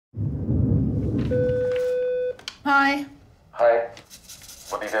Hi. Hi.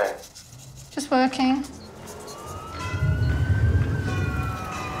 What are you doing? Just working.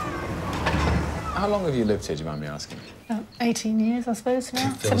 How long have you lived here, do you mind me asking? 18 years, I suppose,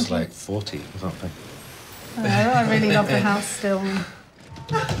 now. It feels 17. like 40 or something. I really love the house still.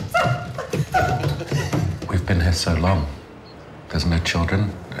 We've been here so long. There's no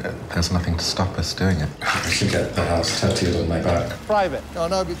children. There's nothing to stop us doing it. I should get the house tattooed on my back. Private. No,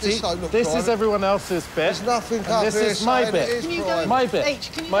 no, but this don't look This private. is everyone else's bit. There's nothing and up this here is my saying bit. it is Can you private. go My bit.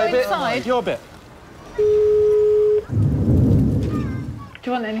 H, can you my go bit. inside? Your bit. Do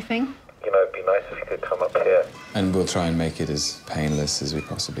you want anything? You know, it'd be nice if you could come up here. And we'll try and make it as painless as we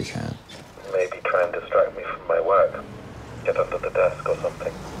possibly can. Maybe try and distract me from my work. Get under the desk or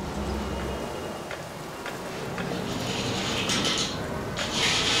something.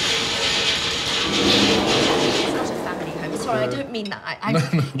 It's not a family home. Sorry, I don't mean that.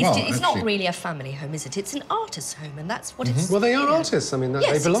 It's not really a family home, is it? It's an artist's home, and that's what it's... Well, they are artists. I mean,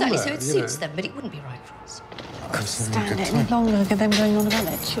 yes, they belong exactly, there. so it suits them, but it wouldn't be right for us. I can't stand it any longer. Look at them going on about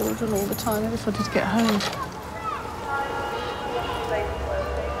their children all the time. I just wanted to get home.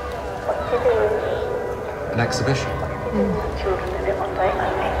 An exhibition? Children in it one day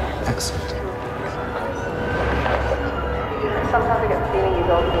only. Excellent. Sometimes I get the feeling you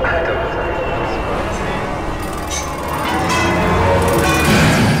go...